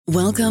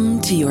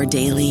Welcome to your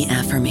daily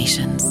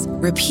affirmations.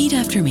 Repeat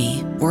after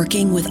me.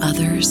 Working with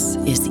others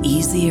is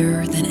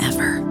easier than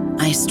ever.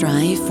 I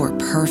strive for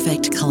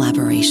perfect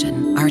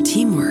collaboration. Our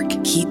teamwork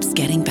keeps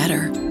getting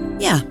better.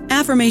 Yeah,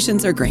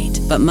 affirmations are great,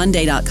 but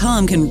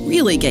Monday.com can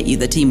really get you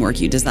the teamwork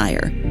you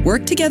desire.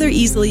 Work together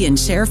easily and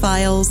share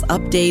files,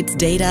 updates,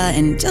 data,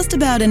 and just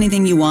about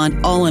anything you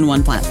want all in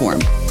one platform.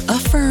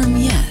 Affirm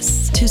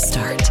yes to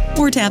start,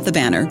 or tap the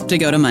banner to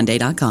go to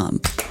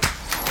Monday.com.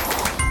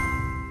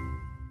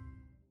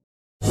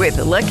 With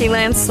the Lucky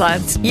Land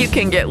Slots, you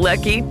can get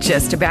lucky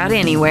just about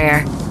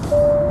anywhere.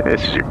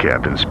 This is your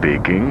captain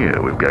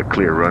speaking. We've got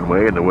clear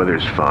runway and the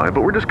weather's fine,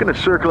 but we're just going to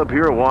circle up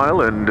here a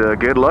while and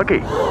get lucky.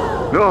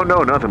 No,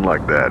 nothing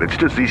like that. It's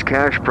just these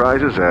cash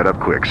prizes add up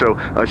quick. So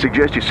I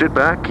suggest you sit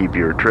back, keep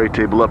your tray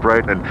table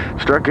upright, and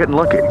start getting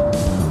lucky.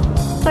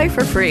 Play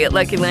for free at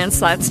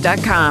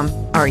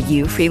LuckyLandSlots.com. Are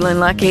you feeling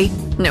lucky?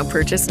 No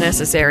purchase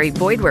necessary.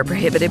 Void where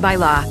prohibited by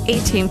law.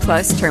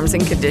 18+ terms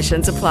and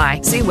conditions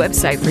apply. See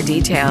website for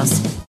details.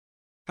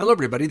 Hello,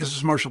 everybody. This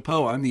is Marshall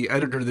Poe. I'm the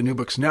editor of the New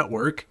Books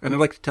Network, and I'd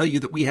like to tell you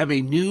that we have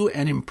a new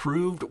and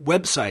improved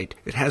website.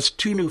 It has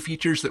 2 new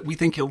features that we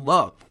think you'll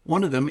love.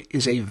 One of them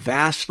is a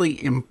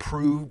vastly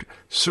improved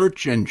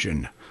search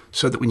engine,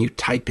 so that when you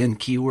type in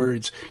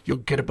keywords, you'll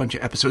get a bunch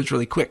of episodes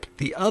really quick.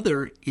 The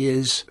other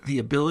is the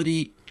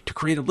ability to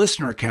create a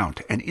listener account.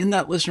 And in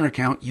that listener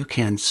account, you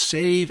can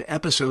save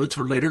episodes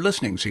for later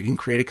listening. So you can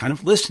create a kind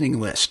of listening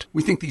list.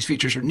 We think these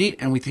features are neat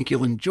and we think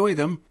you'll enjoy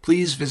them.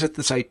 Please visit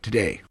the site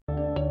today.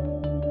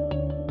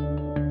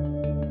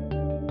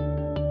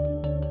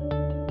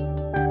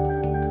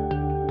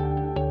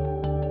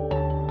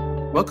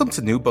 Welcome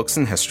to New Books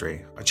in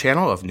History, a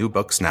channel of New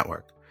Books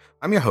Network.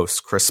 I'm your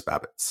host, Chris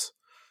Babbitts.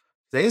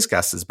 Today's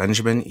guest is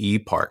Benjamin E.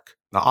 Park,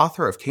 the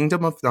author of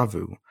Kingdom of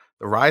Nauvoo,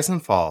 The Rise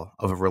and Fall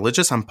of a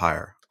Religious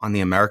Empire on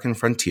the American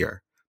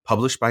Frontier,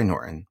 published by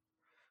Norton.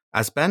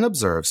 As Ben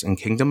observes in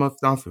Kingdom of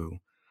Nauvoo,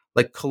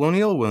 like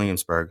colonial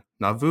Williamsburg,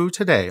 Nauvoo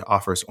today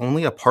offers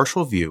only a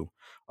partial view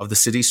of the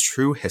city's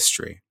true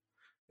history.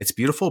 Its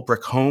beautiful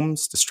brick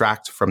homes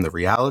distract from the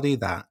reality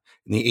that,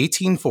 in the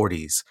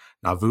 1840s,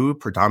 Nauvoo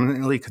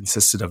predominantly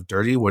consisted of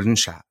dirty wooden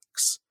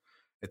shacks.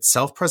 Its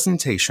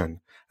self-presentation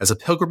as a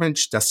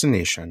pilgrimage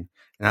destination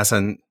and as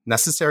a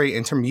necessary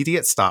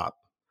intermediate stop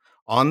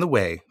on the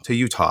way to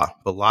Utah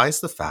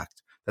belies the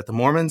fact that the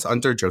Mormons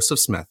under Joseph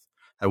Smith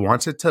had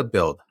wanted to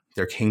build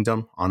their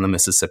kingdom on the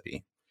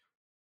Mississippi.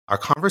 Our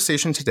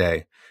conversation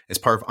today is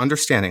part of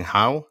understanding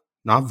how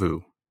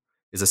Nauvoo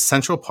is a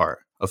central part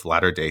of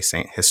Latter-day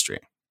Saint history.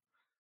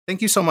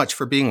 Thank you so much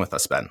for being with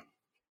us, Ben.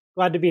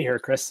 Glad to be here,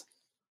 Chris.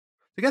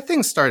 To get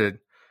things started,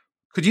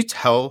 could you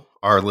tell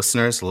our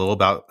listeners a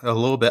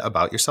little bit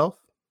about yourself?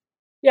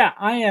 Yeah,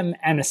 I am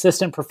an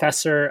assistant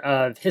professor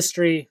of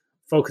history,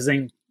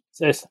 focusing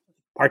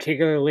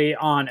particularly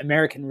on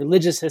American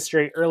religious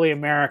history, early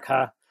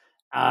America,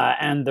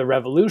 and the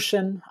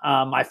Revolution.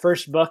 My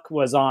first book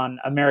was on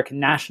American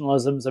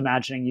nationalism's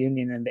Imagining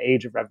Union in the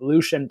Age of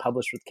Revolution,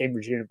 published with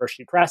Cambridge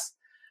University Press.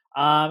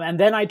 And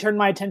then I turned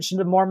my attention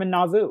to Mormon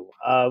Nauvoo,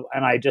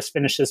 and I just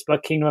finished this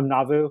book, Kingdom of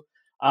Nauvoo.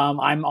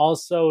 I'm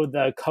also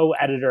the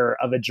co-editor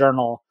of a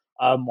journal,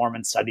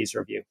 Mormon Studies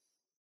Review.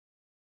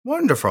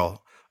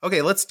 Wonderful.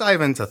 Okay, let's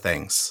dive into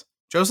things.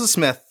 Joseph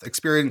Smith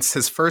experienced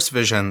his first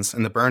visions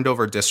in the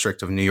burned-over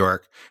district of New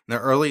York in the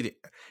early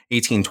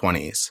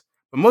 1820s.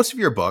 But most of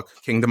your book,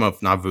 Kingdom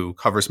of Nauvoo,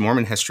 covers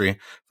Mormon history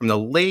from the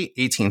late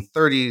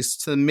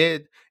 1830s to the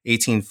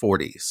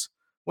mid-1840s.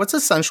 What's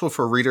essential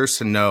for readers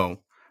to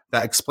know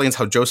that explains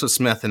how Joseph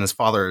Smith and his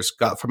fathers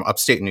got from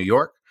upstate New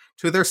York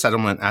to their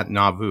settlement at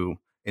Nauvoo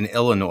in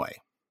Illinois?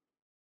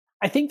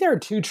 I think there are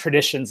 2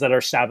 traditions that are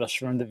established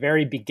from the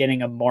very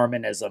beginning of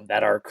Mormonism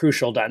that are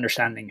crucial to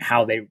understanding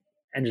how they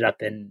ended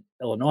up in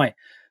Illinois.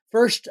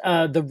 First,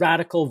 the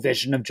radical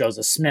vision of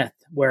Joseph Smith,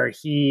 where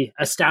he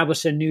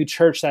established a new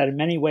church that in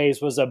many ways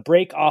was a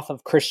break off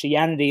of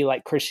Christianity,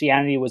 like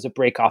Christianity was a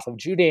break off of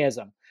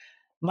Judaism.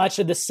 Much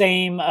of the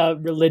same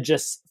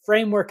religious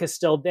framework is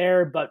still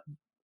there, but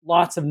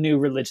lots of new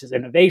religious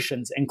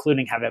innovations,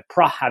 including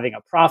having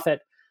a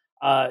prophet,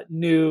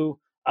 new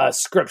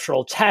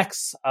scriptural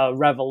texts,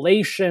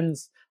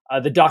 revelations,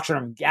 the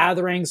doctrine of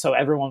gathering, so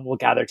everyone will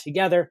gather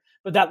together.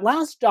 But that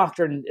last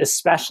doctrine,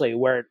 especially,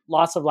 where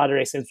lots of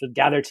Latter-day Saints would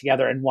gather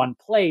together in one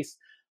place,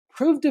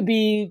 proved to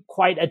be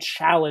quite a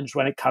challenge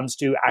when it comes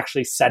to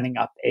actually setting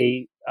up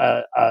a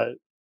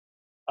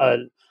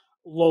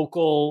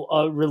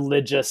local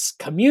religious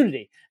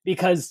community.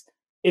 Because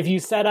if you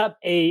set up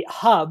a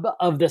hub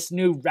of this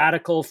new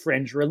radical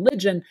fringe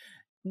religion,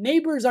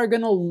 neighbors are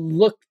going to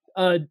look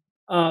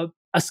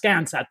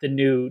askance at the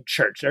new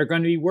church. They're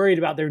going to be worried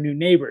about their new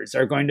neighbors.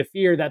 They're going to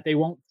fear that they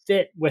won't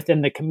fit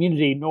within the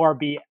community nor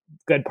be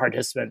good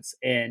participants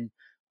in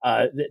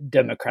the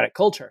democratic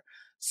culture.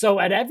 So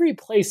at every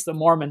place the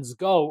Mormons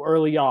go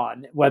early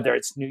on, whether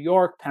it's New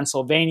York,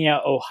 Pennsylvania,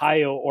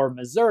 Ohio, or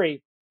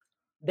Missouri,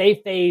 they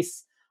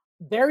face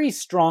very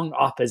strong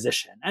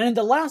opposition. And in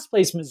the last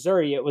place,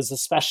 Missouri, it was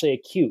especially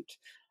acute.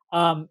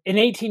 In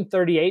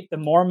 1838, the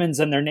Mormons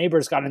and their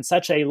neighbors got in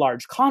such a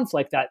large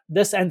conflict that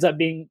this ends up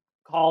being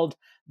called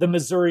the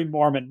Missouri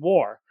Mormon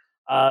War.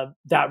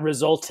 That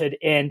resulted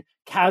in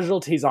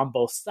casualties on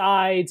both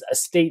sides, a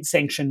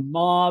state-sanctioned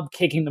mob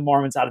kicking the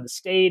Mormons out of the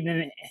state,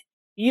 and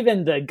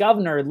even the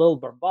governor,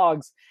 Lilburn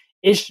Boggs,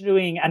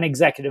 issuing an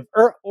executive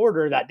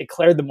order that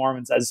declared the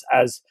Mormons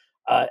as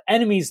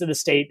enemies of the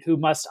state who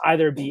must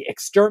either be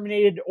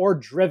exterminated or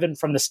driven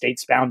from the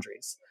state's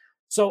boundaries.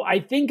 So I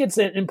think it's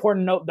an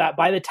important note that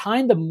by the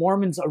time the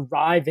Mormons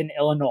arrive in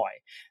Illinois,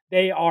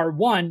 they are,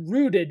 one,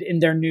 rooted in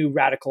their new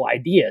radical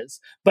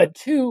ideas, but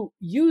two,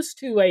 used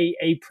to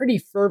a pretty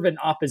fervent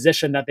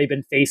opposition that they've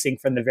been facing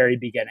from the very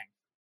beginning.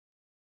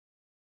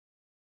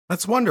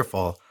 That's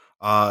wonderful.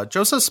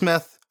 Joseph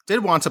Smith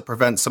did want to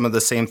prevent some of the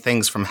same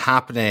things from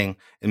happening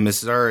in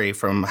Missouri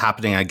from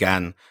happening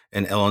again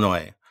in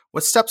Illinois.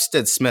 What steps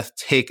did Smith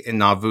take in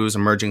Nauvoo's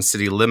emerging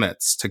city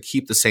limits to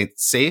keep the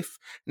saints safe?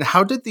 And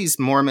how did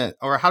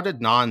how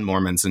did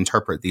non-Mormons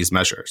interpret these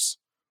measures?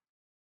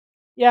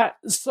 Yeah,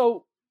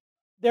 so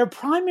their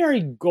primary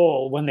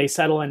goal when they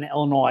settled in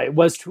Illinois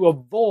was to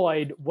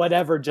avoid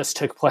whatever just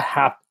took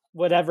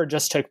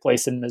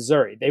place in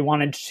Missouri. They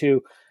wanted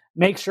to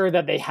make sure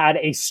that they had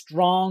a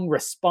strong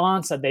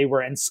response, that they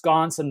were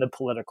ensconced in the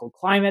political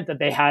climate, that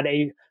they had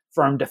a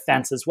firm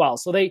defense as well.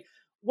 So they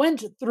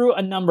went through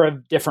a number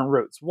of different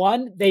routes.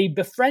 One, they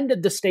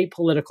befriended the state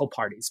political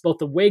parties. Both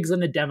the Whigs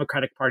and the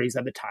Democratic parties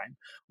at the time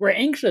were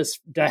anxious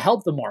to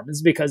help the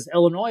Mormons because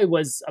Illinois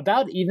was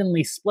about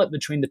evenly split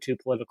between the two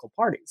political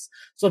parties.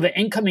 So the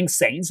incoming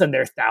Saints and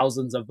their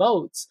thousands of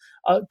votes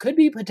could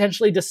be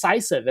potentially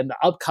decisive in the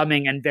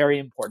upcoming and very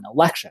important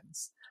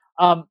elections.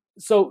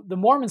 So the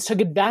Mormons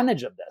took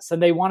advantage of this,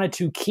 and they wanted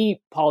to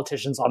keep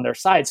politicians on their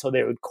side, so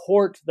they would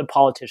court the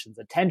politicians'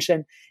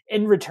 attention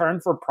in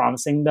return for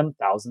promising them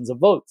thousands of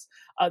votes.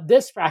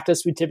 This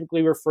practice we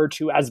typically refer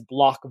to as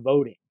block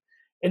voting.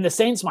 In the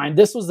Saints' mind,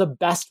 this was the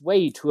best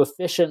way to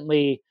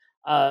efficiently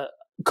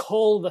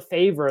cull the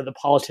favor of the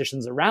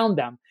politicians around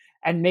them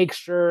and make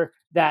sure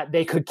that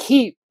they could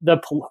keep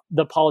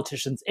the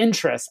politicians'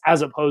 interests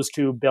as opposed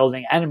to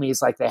building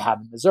enemies like they had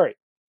in Missouri.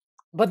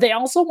 But they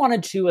also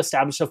wanted to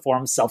establish a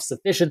form of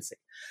self-sufficiency.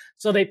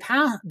 So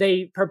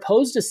they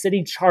proposed a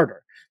city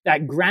charter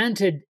that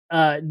granted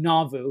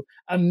Nauvoo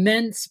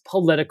immense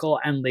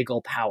political and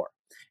legal power.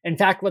 In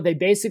fact, what they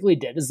basically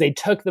did is they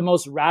took the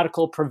most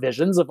radical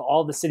provisions of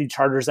all the city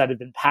charters that had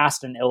been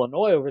passed in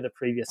Illinois over the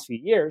previous few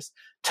years,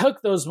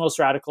 took those most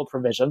radical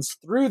provisions,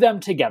 threw them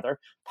together,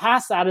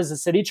 passed that as a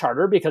city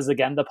charter because,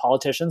 again, the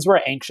politicians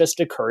were anxious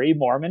to curry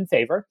Mormon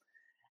favor.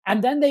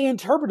 And then they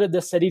interpreted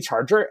the city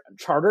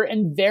charter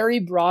in very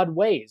broad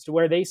ways,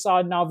 where they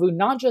saw Nauvoo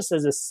not just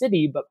as a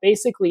city, but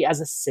basically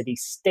as a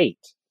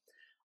city-state.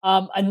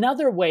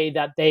 Another way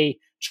that they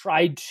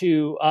tried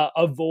to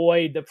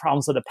avoid the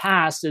problems of the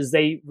past is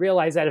they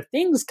realized that if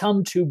things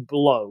come to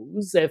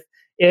blows,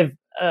 if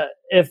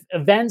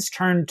events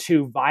turn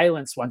to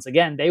violence once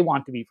again, they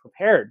want to be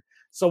prepared.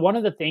 So one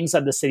of the things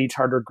that the city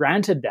charter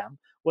granted them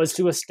was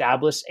to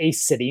establish a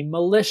city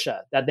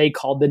militia that they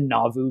called the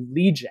Nauvoo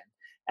Legion.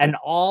 And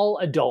all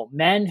adult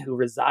men who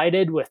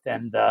resided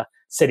within the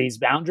city's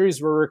boundaries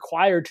were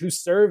required to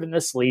serve in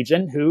this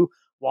legion, who,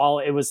 while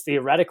it was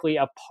theoretically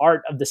a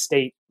part of the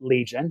state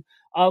legion,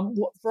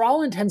 for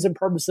all intents and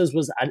purposes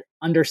was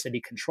under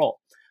city control.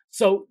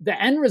 So the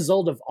end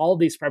result of all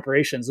these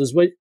preparations is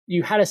what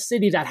you had: a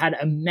city that had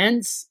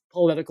immense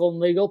political and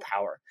legal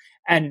power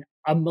and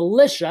a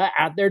militia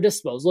at their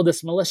disposal,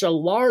 this militia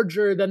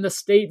larger than the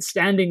state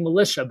standing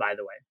militia, by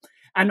the way,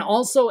 and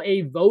also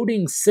a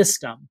voting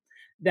system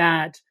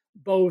that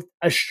both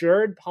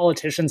assured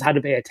politicians had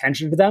to pay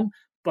attention to them,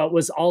 but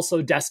was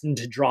also destined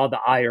to draw the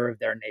ire of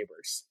their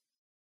neighbors.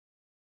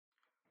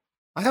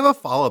 I have a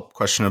follow-up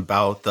question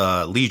about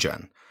the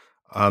Legion,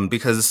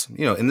 because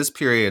in this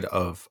period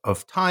of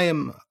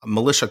time,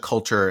 militia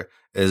culture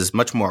is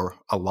much more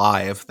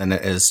alive than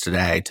it is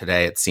today.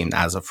 Today, it's seen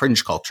as a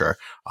fringe culture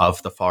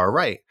of the far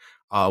right.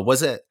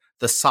 Was it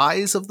the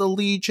size of the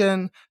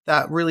Legion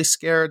that really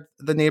scared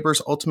the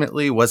neighbors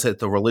ultimately? Was it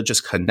the religious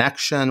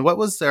connection? What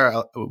was there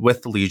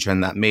with the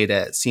Legion that made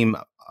it seem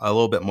a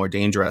little bit more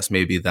dangerous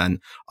maybe than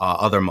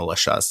other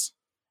militias?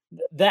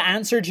 The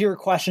answer to your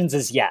questions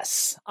is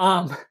yes.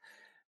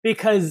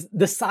 Because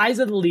the size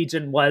of the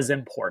Legion was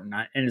important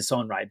in its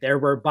own right. There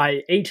were,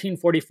 by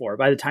 1844,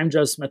 by the time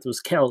Joseph Smith was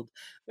killed,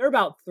 there were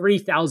about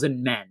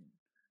 3,000 men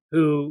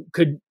who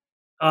could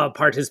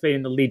participate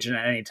in the Legion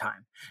at any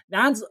time.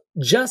 That's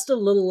just a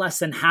little less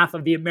than half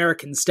of the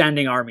American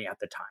standing army at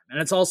the time.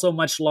 And it's also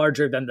much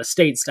larger than the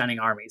state standing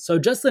army. So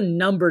just the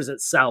numbers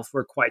itself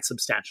were quite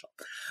substantial.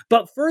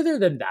 But further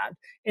than that,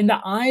 in the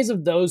eyes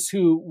of those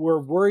who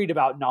were worried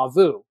about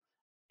Nauvoo,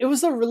 it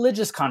was a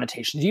religious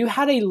connotation. You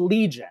had a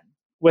legion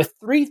with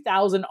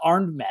 3,000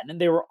 armed men, and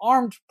they were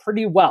armed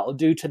pretty well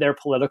due to their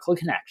political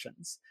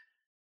connections,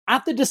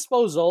 at the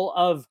disposal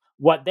of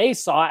what they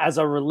saw as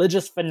a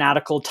religious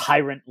fanatical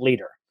tyrant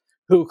leader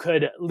who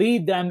could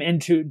lead them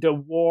into the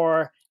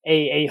war,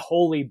 a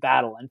holy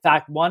battle. In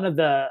fact, one of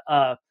the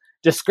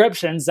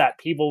descriptions that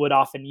people would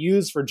often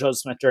use for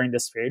Joseph Smith during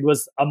this period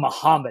was a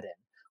Mohammedan,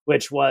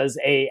 which was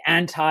a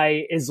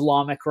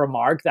anti-Islamic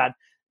remark that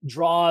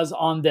draws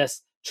on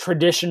this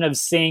tradition of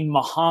seeing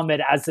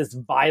Muhammad as this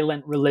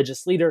violent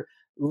religious leader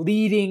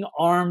leading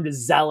armed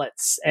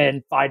zealots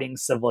and fighting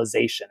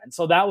civilization. And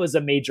so that was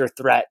a major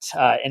threat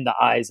in the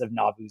eyes of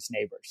Nauvoo's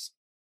neighbors.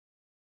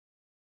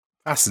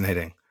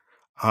 Fascinating.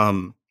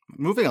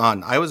 Moving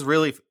on, I was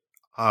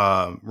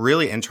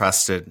really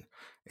interested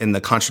in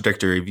the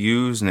contradictory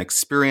views and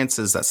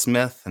experiences that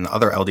Smith and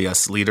other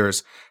LDS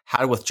leaders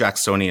had with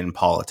Jacksonian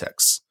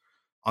politics.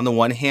 On the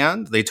one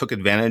hand, they took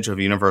advantage of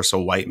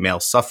universal white male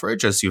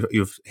suffrage, as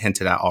you've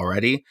hinted at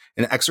already,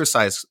 and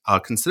exercised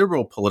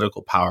considerable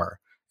political power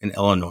in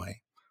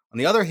Illinois. On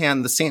the other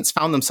hand, the Saints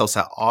found themselves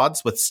at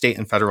odds with state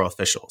and federal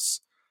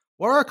officials.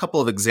 What are a couple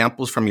of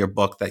examples from your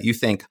book that you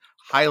think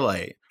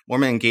highlight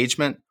Mormon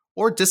engagement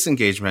or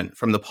disengagement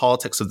from the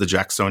politics of the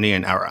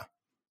Jacksonian era?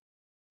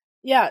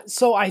 Yeah,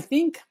 so I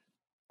think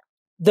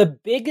the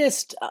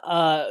biggest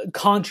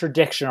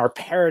contradiction or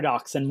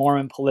paradox in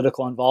Mormon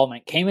political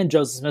involvement came in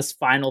Joseph Smith's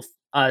final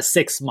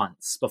 6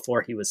 months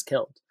before he was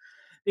killed.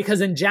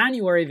 Because in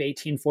January of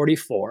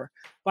 1844,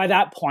 by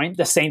that point,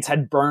 the Saints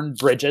had burned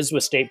bridges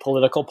with state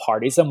political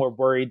parties and were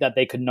worried that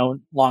they could no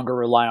longer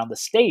rely on the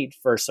state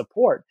for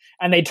support.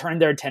 And they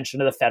turned their attention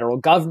to the federal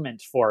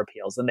government for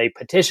appeals. And they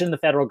petitioned the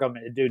federal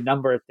government to do a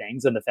number of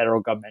things. And the federal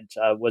government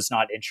was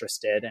not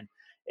interested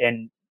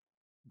in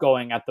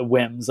going at the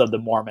whims of the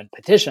Mormon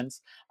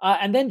petitions.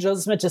 And then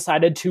Joseph Smith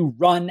decided to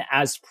run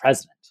as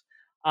president.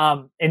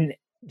 In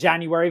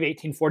January of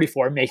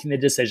 1844, making the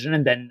decision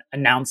and then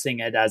announcing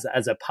it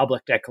as a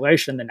public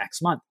declaration the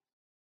next month.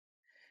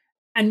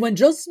 And when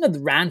Joseph Smith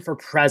ran for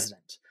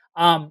president,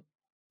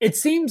 it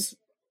seems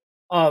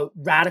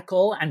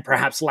radical and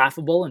perhaps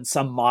laughable in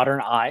some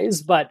modern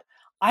eyes, but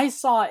I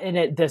saw in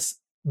it this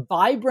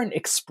vibrant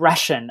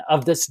expression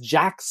of this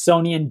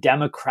Jacksonian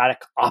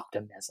democratic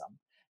optimism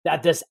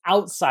that this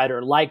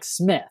outsider like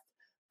Smith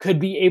could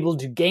be able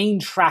to gain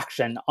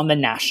traction on the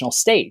national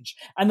stage.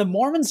 And the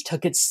Mormons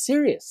took it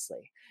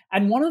seriously.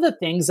 And one of the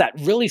things that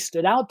really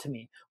stood out to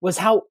me was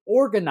how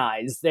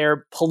organized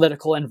their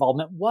political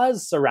involvement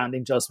was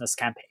surrounding Joseph Smith's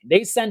campaign.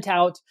 They sent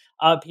out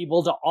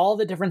people to all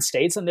the different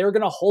states, and they were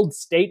going to hold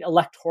state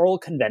electoral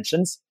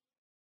conventions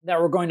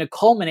that were going to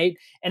culminate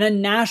in a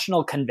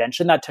national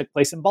convention that took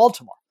place in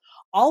Baltimore.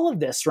 All of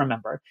this,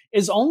 remember,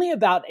 is only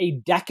about a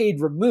decade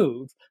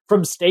removed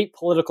from state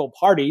political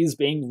parties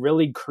being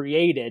really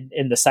created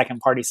in the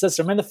second party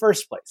system in the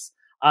first place.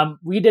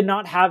 We did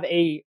not have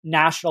a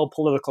national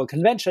political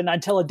convention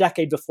until a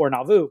decade before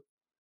Nauvoo.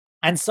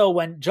 And so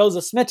when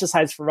Joseph Smith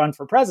decides to run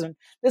for president,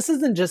 this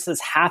isn't just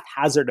this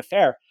haphazard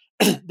affair.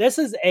 This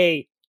is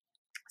a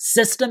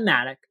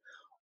systematic,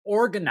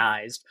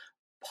 organized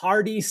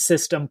party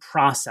system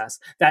process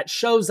that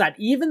shows that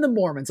even the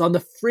Mormons on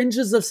the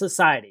fringes of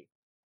society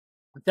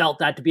felt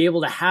that to be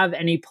able to have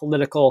any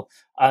political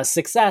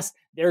success,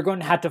 they're going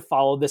to have to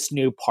follow this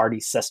new party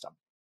system.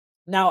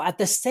 Now, at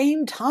the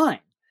same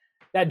time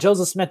that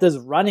Joseph Smith is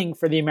running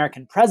for the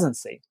American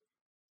presidency,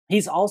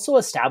 he's also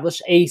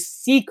established a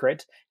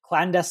secret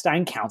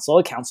clandestine council,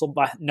 a council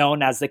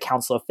known as the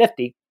Council of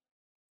 50,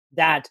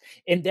 that,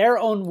 in their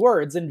own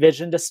words,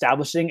 envisioned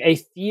establishing a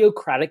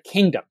theocratic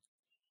kingdom.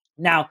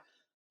 Now,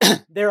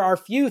 there are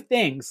few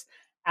things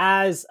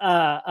as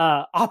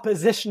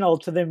oppositional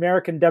to the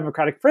American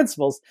democratic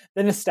principles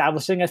than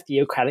establishing a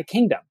theocratic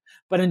kingdom.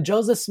 But in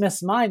Joseph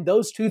Smith's mind,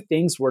 those two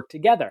things work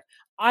together.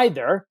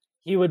 Either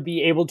he would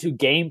be able to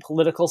gain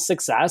political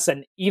success,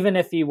 and even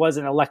if he was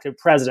an elected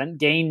president,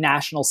 gain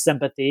national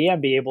sympathy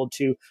and be able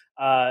to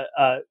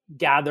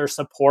gather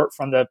support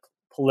from the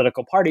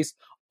political parties,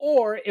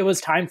 or it was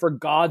time for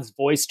God's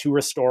voice to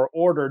restore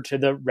order to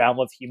the realm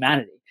of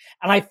humanity.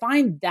 And I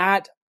find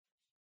that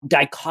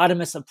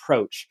dichotomous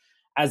approach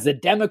as the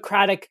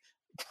democratic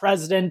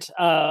president,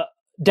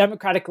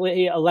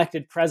 democratically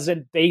elected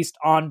president based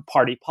on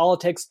party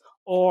politics,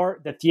 or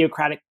the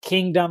theocratic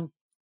kingdom,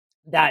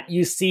 that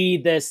you see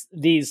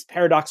these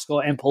paradoxical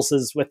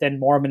impulses within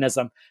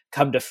Mormonism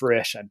come to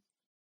fruition.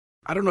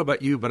 I don't know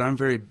about you, but I'm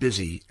very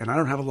busy and I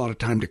don't have a lot of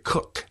time to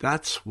cook.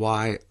 That's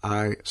why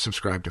I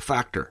subscribe to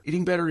Factor.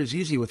 Eating better is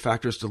easy with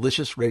Factor's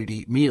delicious,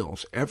 ready-to-eat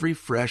meals. Every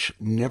fresh,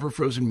 never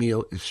frozen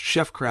meal is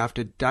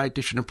chef-crafted,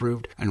 dietitian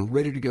approved, and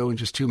ready to go in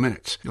just 2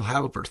 minutes. You'll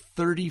have over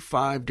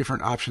 35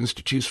 different options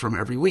to choose from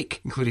every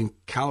week, including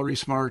Calorie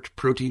Smart,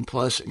 Protein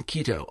Plus, and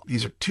Keto.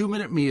 These are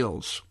 2-minute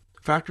meals.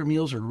 Factor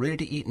meals are ready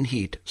to eat and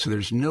heat, so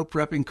there's no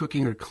prepping,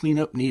 cooking, or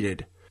cleanup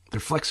needed. They're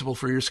flexible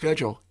for your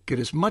schedule. Get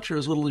as much or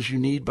as little as you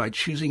need by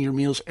choosing your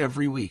meals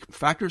every week.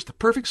 Factor is the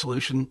perfect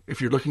solution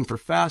if you're looking for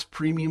fast,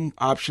 premium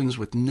options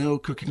with no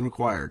cooking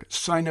required.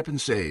 Sign up and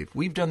save.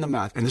 We've done the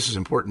math, and this is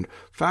important.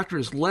 Factor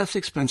is less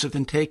expensive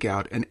than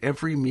takeout, and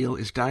every meal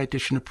is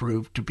dietitian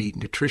approved to be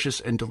nutritious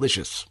and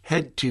delicious.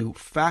 Head to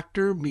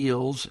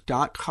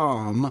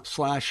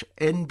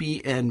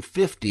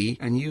factormeals.com/NBN50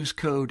 and use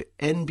code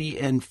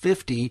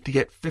NBN50 to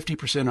get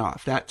 50%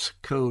 off. That's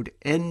code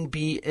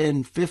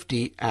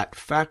NBN50 at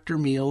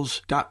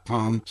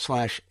factormeals.com/NBN50.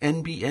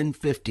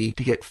 navu.com/NBN50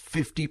 to get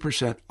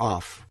 50%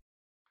 off.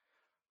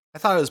 I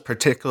thought it was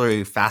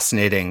particularly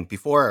fascinating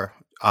before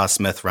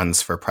Smith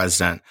runs for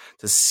president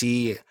to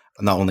see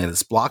not only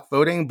this block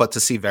voting, but to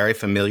see very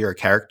familiar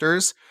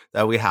characters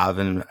that we have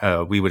and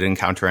we would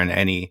encounter in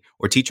any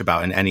or teach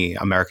about in any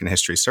American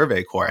history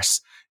survey course.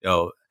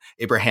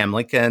 Abraham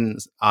Lincoln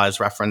is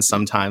referenced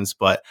sometimes,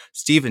 but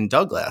Stephen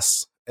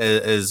Douglas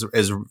is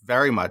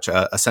very much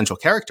a central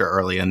character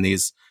early in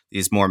these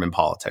Mormon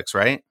politics,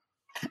 right?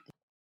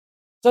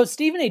 So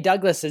Stephen A.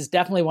 Douglas is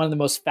definitely one of the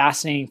most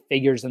fascinating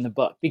figures in the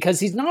book because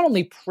he's not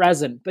only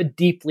present, but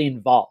deeply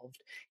involved.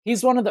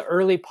 He's one of the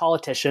early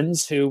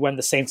politicians who, when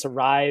the Saints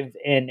arrive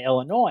in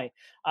Illinois,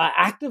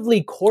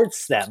 actively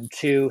courts them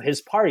to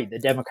his party, the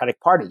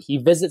Democratic Party. He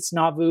visits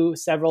Nauvoo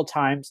several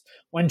times.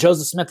 When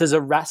Joseph Smith is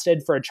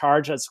arrested for a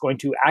charge that's going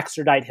to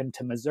extradite him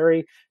to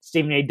Missouri,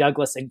 Stephen A.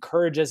 Douglas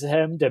encourages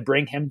him to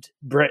bring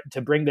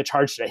the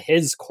charge to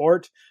his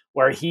court,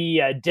 where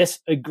he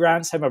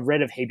grants him a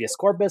writ of habeas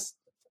corpus.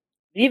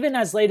 Even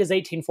as late as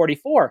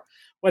 1844,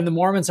 when the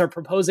Mormons are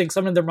proposing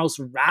some of their most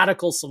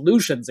radical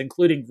solutions,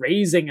 including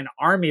raising an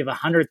army of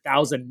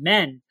 100,000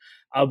 men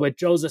with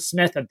Joseph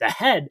Smith at the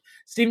head,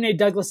 Stephen A.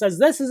 Douglas says,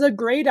 "This is a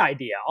great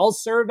idea. I'll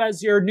serve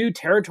as your new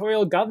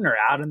territorial governor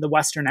out in the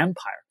Western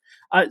Empire."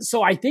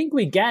 So I think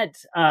we get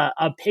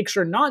a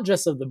picture not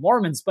just of the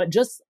Mormons, but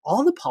just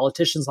all the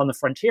politicians on the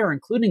frontier,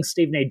 including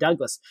Stephen A.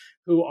 Douglas,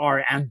 who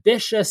are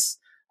ambitious,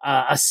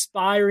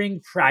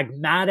 aspiring,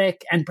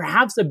 pragmatic, and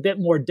perhaps a bit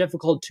more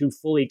difficult to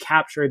fully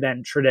capture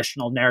than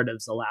traditional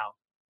narratives allow.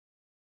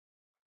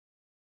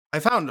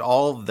 I found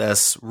all of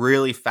this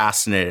really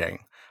fascinating,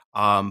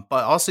 but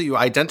also you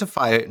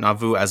identify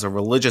Nauvoo as a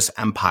religious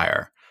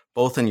empire,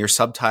 both in your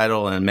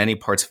subtitle and in many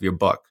parts of your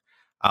book.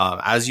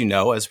 As you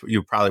know, as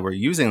you probably were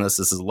using this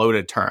is a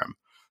loaded term.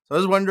 So I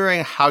was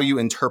wondering how you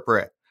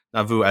interpret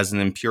Nauvoo as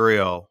an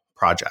imperial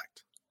project.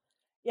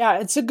 Yeah,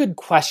 it's a good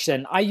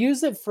question. I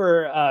use it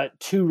for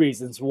two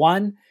reasons.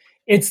 One,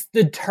 it's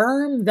the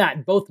term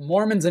that both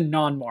Mormons and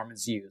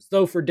non-Mormons use,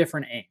 though for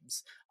different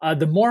aims.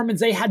 The Mormons,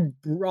 they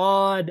had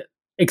broad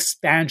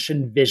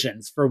expansion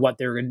visions for what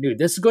they were going to do.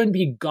 This is going to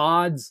be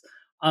God's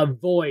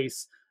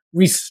voice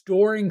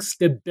restoring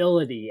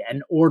stability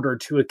and order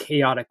to a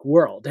chaotic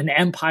world. An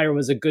empire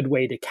was a good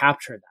way to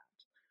capture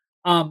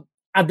that.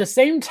 At the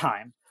same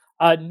time,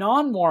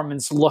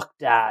 non-Mormons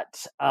looked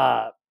at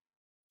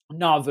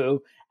Nauvoo,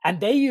 and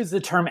they use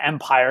the term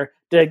empire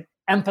to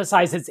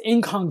emphasize its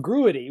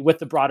incongruity with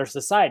the broader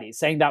society,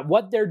 saying that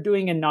what they're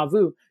doing in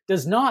Nauvoo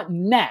does not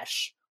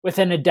mesh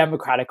within a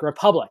democratic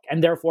republic.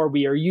 And therefore,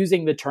 we are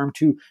using the term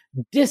to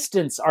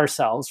distance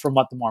ourselves from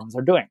what the Mormons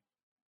are doing.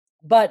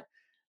 But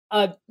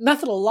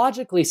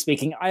methodologically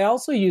speaking, I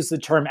also use the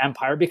term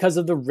empire because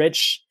of the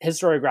rich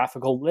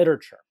historiographical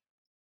literature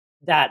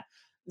that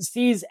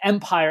sees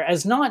empire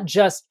as not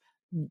just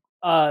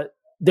the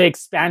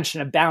expansion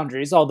of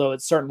boundaries, although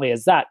it certainly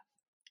is that,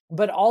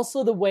 but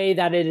also the way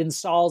that it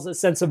installs a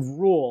sense of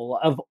rule,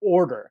 of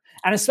order,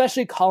 and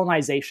especially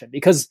colonization,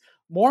 because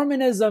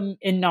Mormonism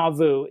in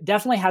Nauvoo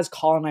definitely has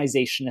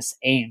colonizationist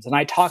aims. And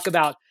I talk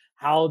about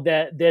how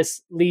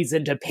this leads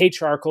into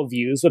patriarchal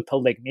views with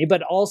polygamy,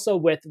 but also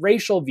with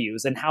racial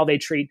views and how they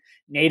treat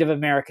Native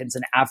Americans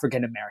and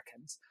African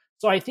Americans.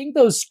 So I think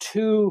those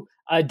two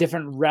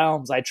different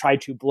realms I try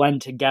to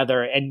blend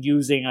together and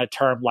using a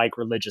term like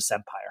religious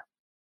empire.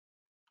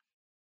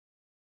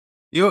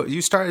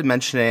 You started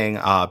mentioning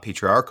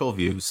patriarchal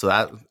views, so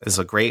that is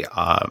a great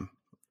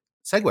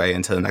segue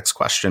into the next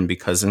question,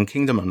 because in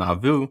Kingdom of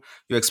Nauvoo,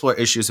 you explore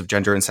issues of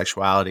gender and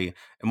sexuality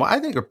in what I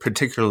think are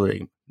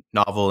particularly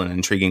novel and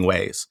intriguing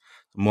ways.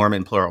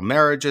 Mormon plural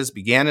marriages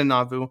began in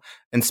Nauvoo,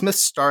 and Smith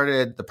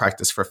started the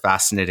practice for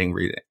fascinating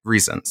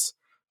reasons.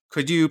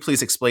 Could you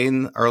please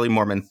explain early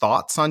Mormon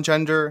thoughts on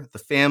gender, the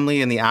family,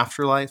 and the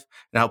afterlife,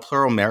 and how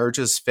plural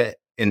marriages fit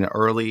in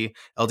early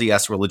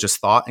LDS religious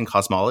thought and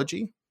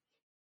cosmology?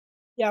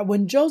 Yeah,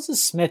 when Joseph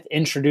Smith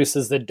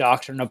introduces the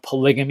doctrine of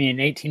polygamy in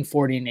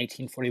 1840 and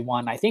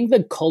 1841, I think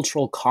the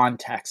cultural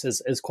context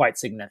is quite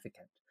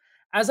significant.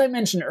 As I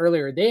mentioned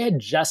earlier, they had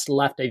just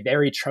left a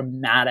very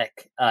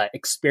traumatic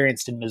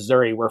experience in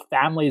Missouri where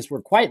families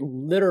were quite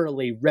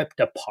literally ripped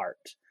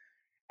apart.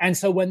 And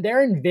so when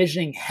they're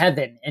envisioning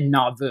heaven in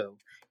Nauvoo,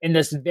 in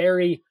this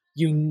very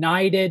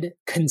united,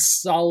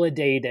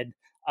 consolidated,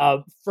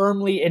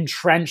 firmly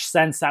entrenched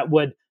sense that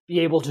would be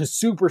able to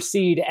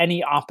supersede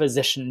any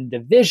opposition and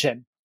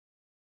division,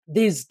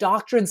 these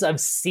doctrines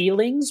of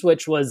sealings,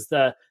 which was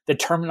the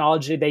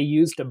terminology they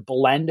used to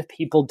blend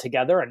people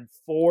together and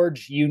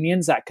forge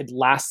unions that could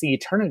last the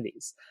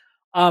eternities,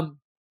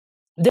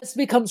 this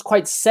becomes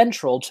quite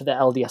central to the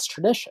LDS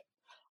tradition.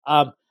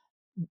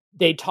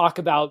 They talk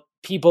about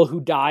people who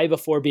die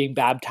before being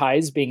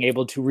baptized being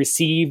able to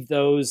receive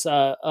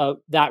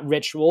that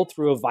ritual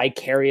through a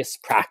vicarious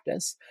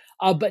practice.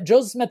 But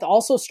Joseph Smith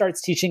also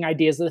starts teaching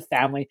ideas of the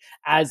family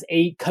as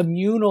a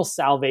communal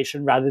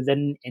salvation rather than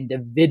an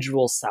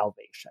individual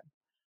salvation.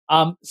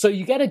 So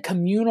you get a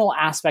communal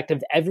aspect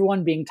of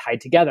everyone being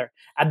tied together.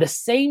 At the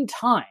same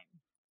time,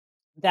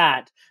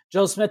 that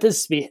Joseph Smith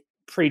is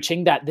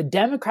preaching that the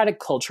democratic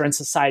culture and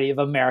society of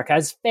America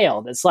has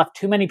failed. It's left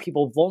too many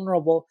people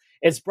vulnerable.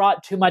 It's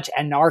brought too much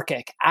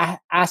anarchic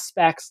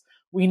aspects.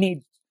 We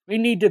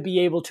need to be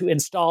able to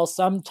install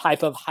some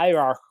type of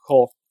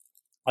hierarchical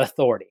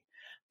authority.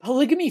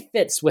 Polygamy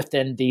fits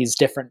within these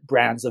different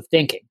brands of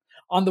thinking.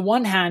 On the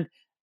one hand,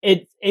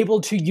 it's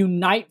able to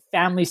unite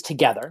families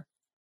together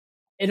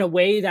in a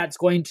way that's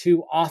going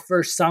to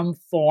offer some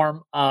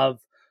form of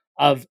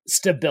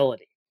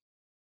stability,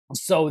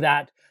 so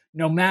that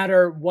no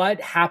matter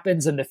what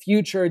happens in the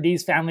future,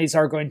 these families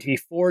are going to be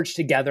forged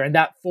together, and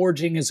that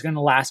forging is going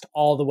to last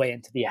all the way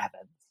into the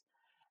heavens.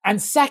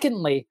 And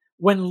secondly,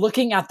 when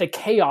looking at the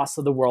chaos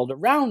of the world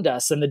around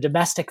us and the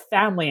domestic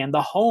family and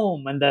the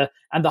home and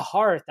the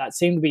hearth that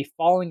seem to be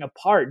falling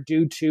apart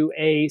due to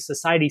a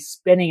society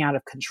spinning out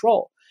of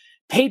control,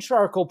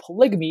 patriarchal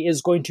polygamy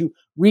is going to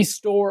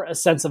restore a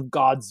sense of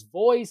God's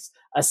voice,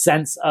 a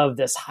sense of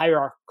this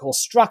hierarchical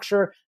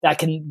structure that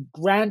can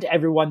grant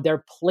everyone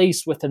their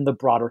place within the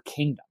broader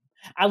kingdom.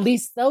 At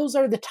least those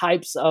are the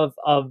types of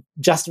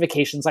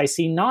justifications I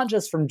see, not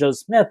just from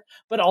Joseph Smith,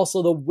 but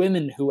also the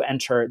women who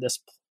enter this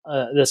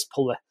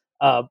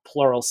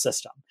plural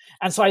system.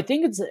 And so I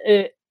think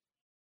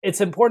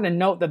it's important to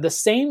note that the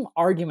same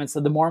arguments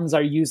that the Mormons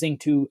are using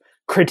to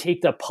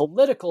critique the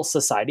political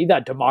society,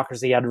 that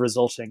democracy had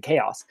resulted in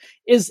chaos,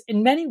 is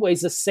in many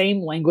ways the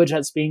same language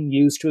that's being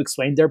used to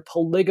explain their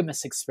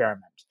polygamous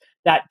experiment,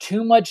 that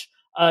too much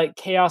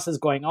chaos is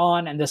going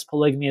on and this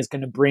polygamy is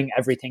going to bring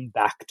everything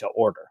back to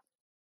order.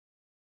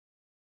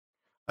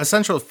 A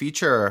central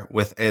feature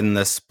within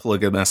this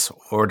polygamous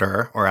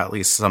order, or at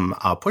least some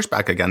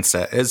pushback against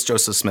it, is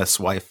Joseph Smith's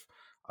wife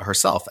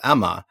herself,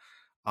 Emma.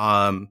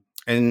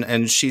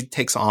 And she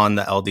takes on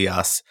the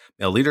LDS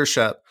male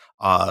leadership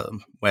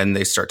when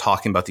they start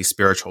talking about these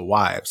spiritual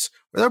wives.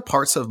 Were there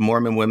parts of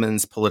Mormon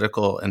women's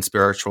political and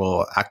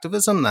spiritual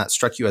activism that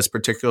struck you as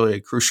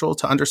particularly crucial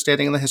to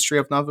understanding the history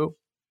of Nauvoo?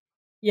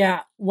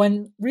 Yeah,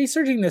 when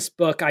researching this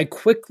book, I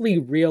quickly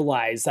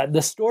realized that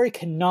the story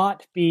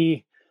cannot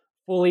be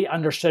fully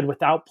understood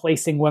without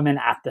placing women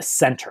at the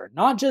center,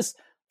 not just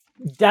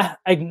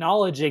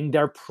acknowledging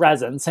their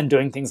presence and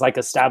doing things like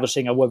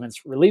establishing a women's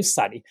relief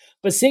society,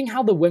 but seeing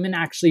how the women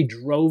actually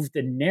drove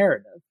the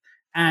narrative.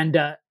 And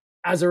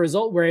as a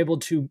result, we're able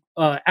to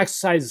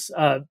exercise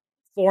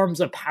forms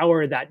of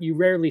power that you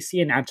rarely see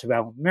in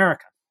antebellum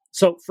America.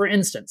 So, for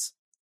instance,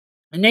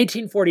 in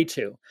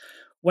 1842,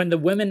 when the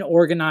women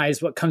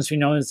organized what comes to be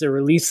known as the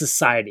Relief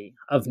Society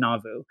of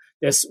Nauvoo,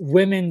 this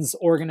women's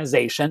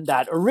organization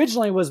that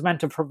originally was meant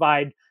to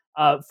provide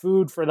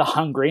food for the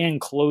hungry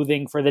and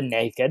clothing for the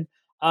naked,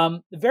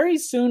 very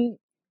soon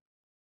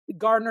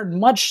garnered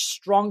much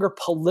stronger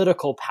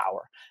political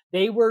power.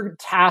 They were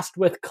tasked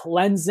with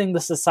cleansing the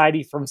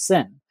society from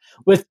sin,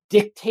 with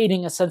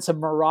dictating a sense of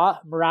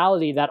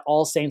morality that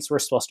all saints were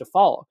supposed to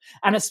follow,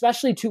 and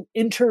especially to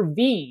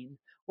intervene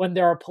when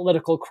there are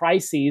political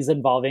crises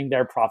involving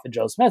their prophet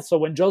Joseph Smith. So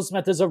when Joseph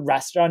Smith is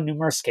arrested on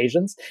numerous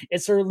occasions,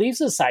 it's the Relief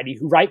Society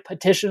who write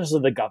petitions to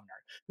the governor,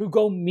 who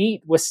go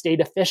meet with state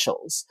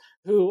officials,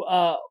 who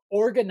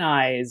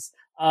organize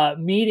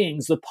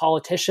meetings with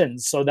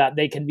politicians so that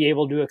they can be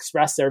able to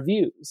express their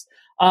views.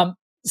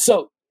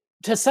 So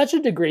to such a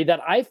degree that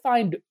I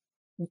find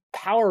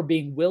power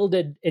being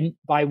wielded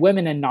by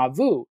women in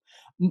Nauvoo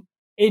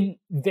in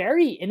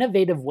very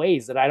innovative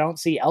ways that I don't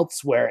see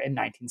elsewhere in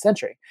 19th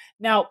century.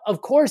 Now,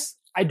 of course,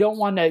 I don't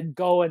want to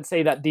go and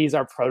say that these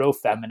are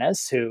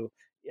proto-feminists who,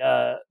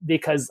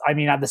 because, I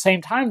mean, at the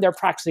same time, they're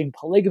practicing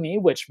polygamy,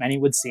 which many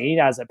would see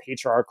as a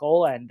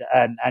patriarchal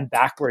and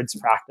backwards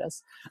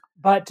practice.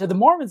 But to the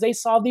Mormons, they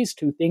saw these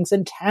two things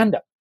in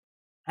tandem.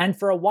 And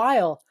for a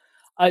while,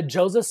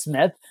 Joseph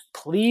Smith,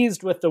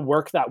 pleased with the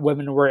work that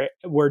women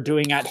were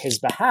doing at his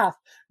behalf,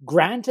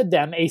 granted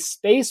them a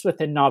space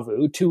within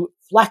Nauvoo to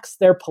flex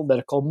their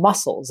political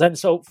muscles. And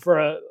so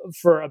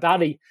for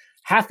about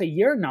half a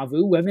year in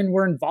Nauvoo, women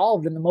were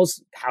involved in the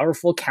most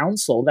powerful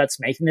council that's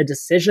making the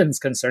decisions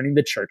concerning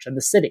the church and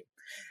the city.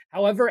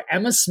 However,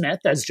 Emma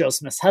Smith, as Joseph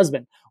Smith's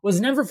husband, was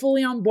never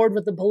fully on board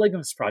with the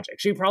polygamous project.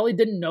 She probably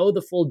didn't know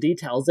the full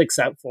details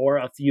except for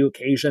a few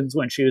occasions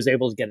when she was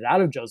able to get it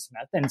out of Joseph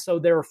Smith. And so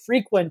there were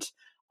frequent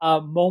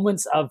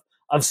moments of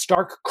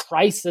stark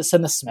crisis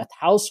in the Smith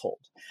household.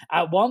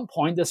 At one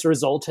point, this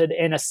resulted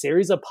in a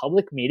series of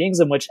public meetings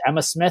in which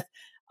Emma Smith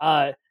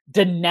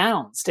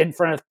denounced in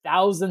front of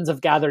thousands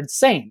of gathered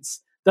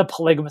saints the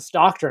polygamous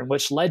doctrine,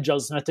 which led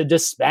Joseph Smith to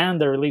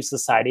disband the Relief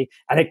Society,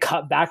 and it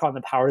cut back on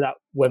the power that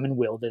women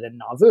wielded in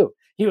Nauvoo.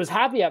 He was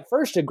happy at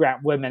first to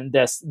grant women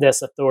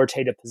this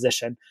authoritative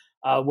position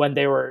when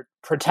they were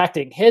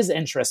protecting his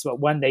interests, but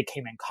when they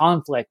came in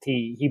conflict,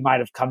 he might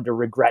have come to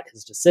regret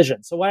his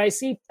decision. So what I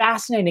see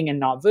fascinating in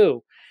Nauvoo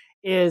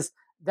is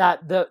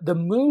that the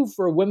move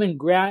for women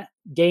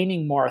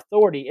gaining more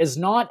authority is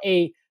not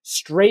a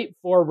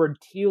straightforward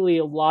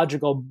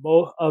teleological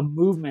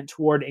movement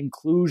toward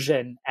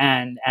inclusion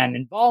and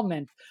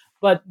involvement,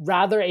 but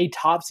rather a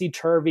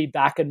topsy-turvy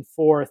back and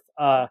forth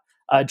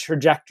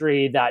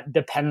trajectory that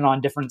depended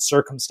on different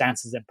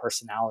circumstances and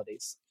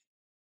personalities.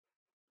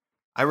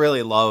 I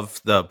really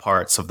love the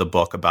parts of the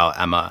book about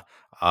Emma.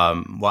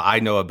 What I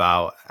know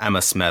about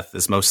Emma Smith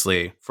is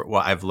mostly for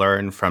what I've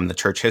learned from the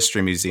Church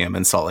History Museum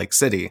in Salt Lake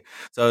City.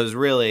 So I was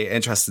really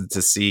interested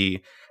to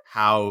see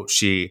how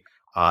she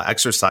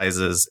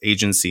exercises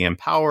agency and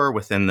power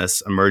within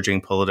this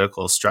emerging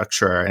political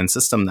structure and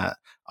system that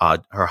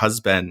her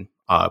husband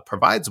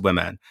provides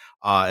women,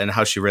 and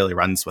how she really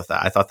runs with it.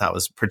 I thought that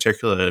was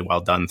particularly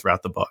well done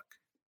throughout the book.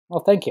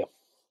 Well, thank you.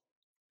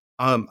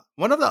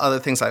 One of the other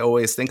things I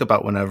always think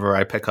about whenever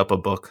I pick up a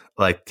book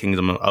like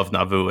Kingdom of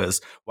Nauvoo is,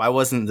 why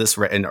wasn't this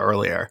written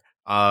earlier?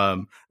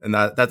 And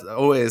that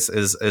always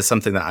is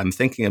something that I'm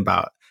thinking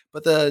about.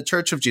 But the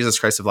Church of Jesus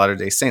Christ of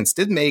Latter-day Saints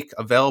did make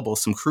available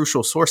some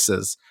crucial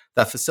sources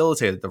that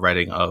facilitated the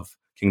writing of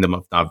Kingdom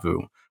of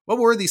Nauvoo. What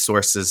were these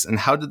sources, and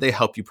how did they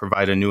help you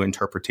provide a new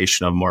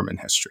interpretation of Mormon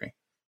history?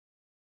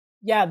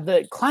 Yeah,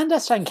 the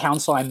clandestine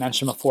council I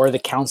mentioned before, the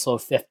Council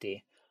of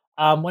 50,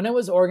 when it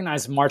was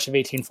organized in March of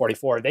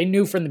 1844, they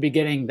knew from the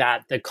beginning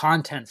that the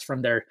contents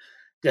from their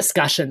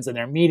discussions and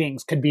their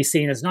meetings could be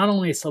seen as not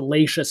only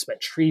salacious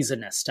but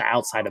treasonous to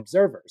outside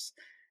observers.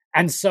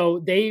 And so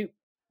they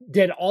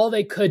did all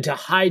they could to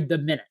hide the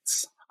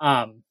minutes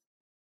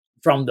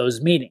from those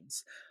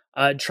meetings,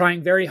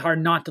 trying very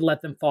hard not to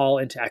let them fall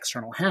into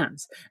external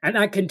hands. And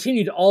that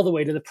continued all the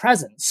way to the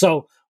present.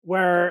 So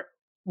where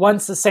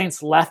once the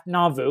Saints left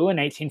Nauvoo in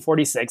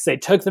 1846, they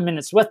took the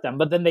minutes with them,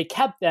 but then they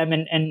kept them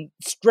in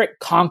strict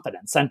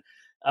confidence. And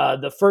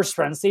the First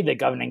Presidency, the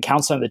governing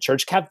council of the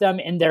church, kept them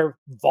in their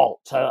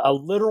vault, a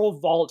literal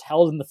vault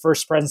held in the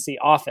First Presidency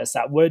office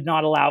that would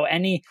not allow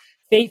any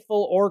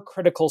faithful or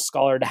critical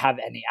scholar to have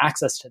any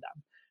access to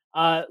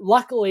them.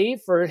 Luckily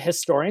for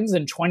historians,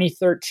 in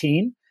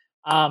 2013,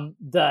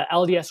 the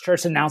LDS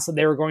Church announced that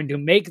they were going to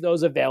make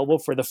those available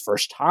for the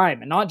first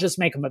time, and not just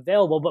make them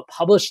available, but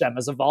publish them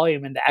as a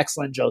volume in the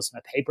excellent Joseph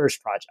Smith Papers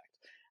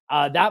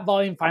Project. That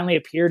volume finally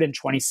appeared in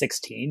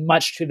 2016,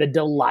 much to the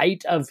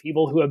delight of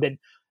people who have been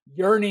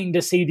yearning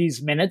to see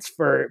these minutes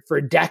for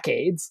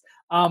decades.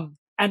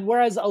 And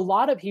whereas a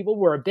lot of people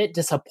were a bit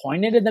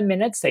disappointed in the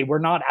minutes, they were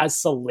not as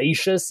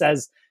salacious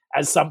as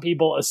some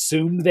people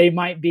assumed they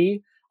might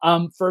be.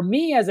 For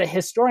me, as a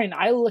historian,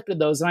 I looked at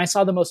those and I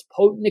saw the most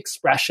potent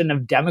expression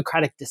of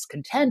democratic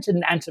discontent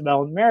in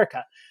antebellum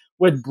America,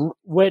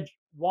 which,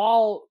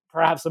 while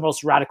perhaps the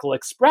most radical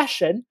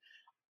expression,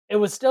 it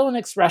was still an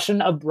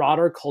expression of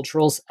broader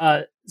cultural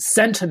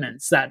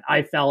sentiments that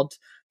I felt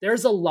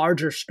there's a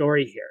larger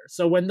story here.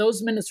 So when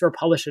those minutes were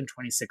published in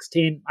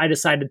 2016, I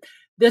decided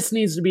this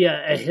needs to be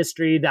a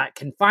history that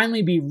can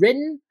finally be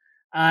written,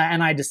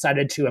 and I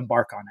decided to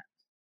embark on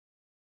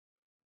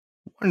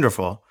it.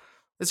 Wonderful.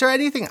 Is there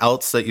anything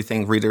else that you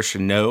think readers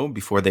should know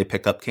before they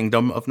pick up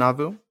Kingdom of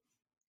Nauvoo?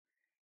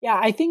 Yeah,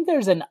 I think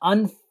there's an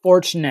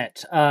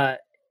unfortunate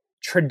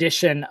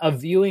tradition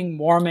of viewing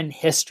Mormon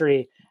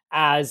history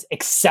as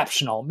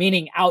exceptional,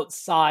 meaning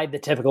outside the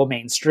typical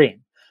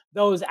mainstream.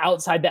 Those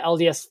outside the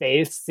LDS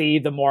faith see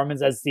the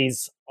Mormons as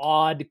these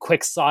odd,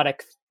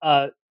 quixotic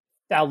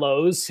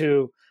fellows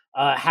who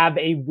have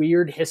a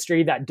weird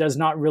history that does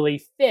not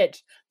really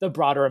fit the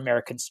broader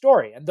American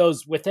story. And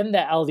those within the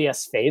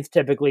LDS faith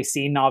typically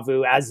see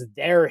Nauvoo as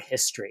their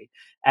history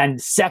and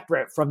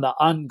separate from the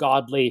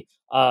ungodly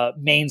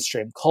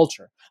mainstream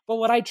culture. But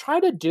what I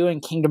try to do in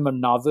Kingdom of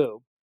Nauvoo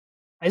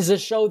is to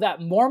show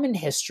that Mormon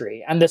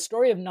history and the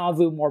story of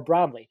Nauvoo more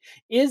broadly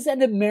is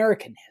an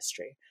American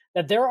history,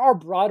 that there are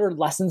broader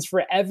lessons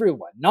for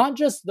everyone, not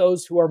just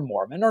those who are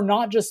Mormon or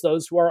not just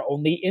those who are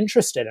only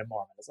interested in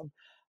Mormonism,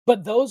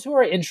 but those who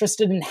are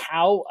interested in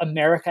how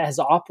America has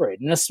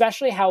operated, and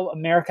especially how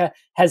America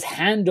has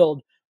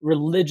handled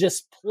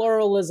religious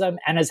pluralism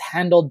and has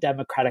handled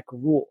democratic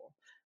rule.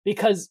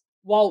 Because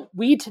while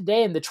we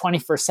today in the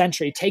 21st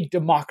century take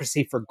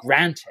democracy for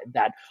granted,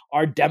 that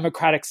our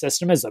democratic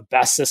system is the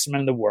best system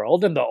in the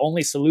world and the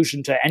only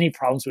solution to any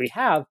problems we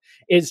have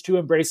is to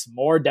embrace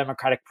more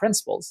democratic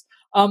principles,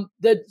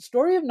 the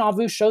story of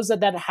Nauvoo shows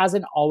that that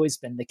hasn't always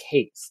been the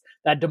case,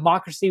 that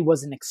democracy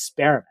was an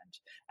experiment.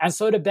 And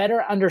so to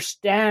better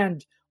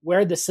understand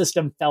where the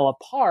system fell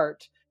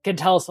apart can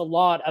tell us a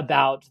lot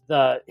about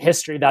the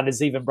history that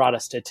has even brought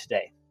us to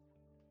today.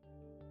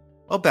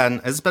 Well,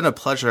 Ben, it's been a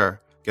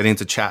pleasure getting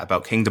to chat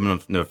about Kingdom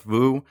of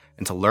Nauvoo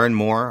and to learn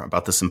more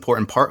about this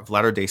important part of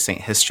Latter-day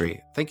Saint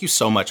history. Thank you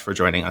so much for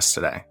joining us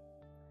today.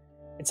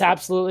 It's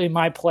absolutely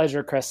my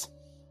pleasure, Chris.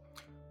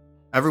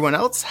 Everyone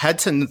else, head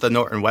to the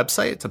Norton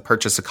website to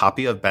purchase a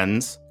copy of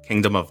Ben's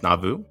Kingdom of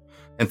Nauvoo.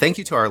 And thank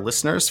you to our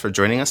listeners for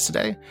joining us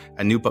today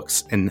at New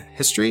Books in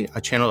History,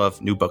 a channel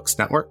of New Books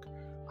Network.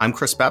 I'm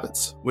Chris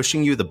Babbitts,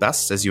 wishing you the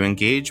best as you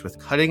engage with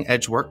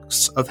cutting-edge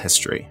works of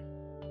history.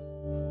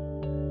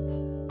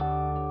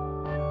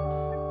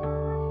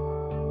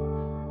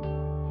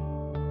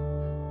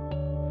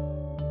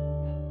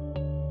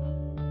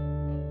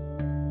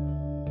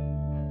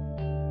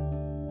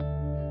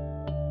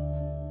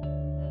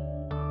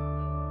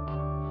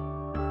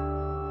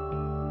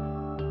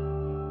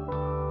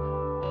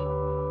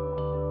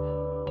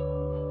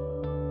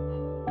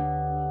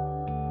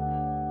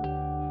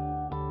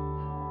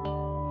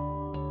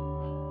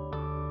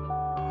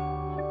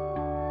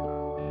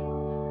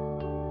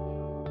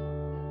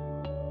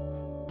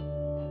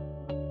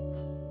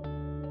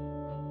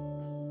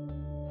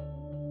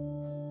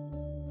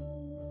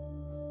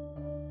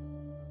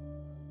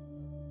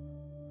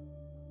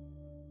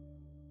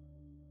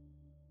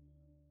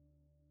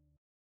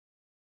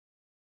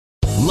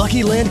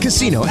 Lucky Land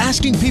Casino,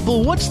 asking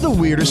people, what's the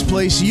weirdest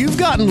place you've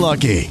gotten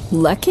lucky?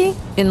 Lucky?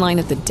 In line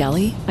at the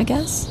deli, I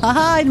guess?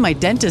 Aha, in my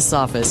dentist's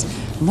office.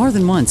 More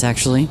than once,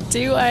 actually.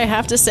 Do I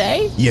have to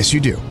say? Yes,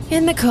 you do.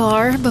 In the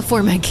car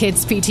before my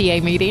kids'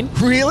 PTA meeting.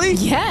 Really?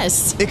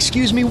 Yes.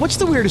 Excuse me, what's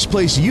the weirdest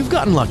place you've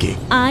gotten lucky?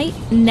 I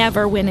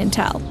never win and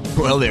tell.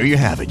 Well, there you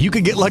have it. You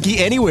can get lucky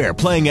anywhere,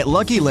 playing at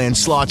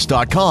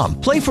LuckyLandSlots.com.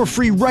 Play for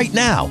free right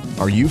now.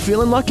 Are you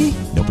feeling lucky?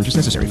 No purchase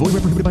necessary. Void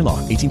where prohibited by law.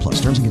 18+.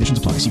 Terms and conditions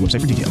apply. See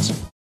website for details.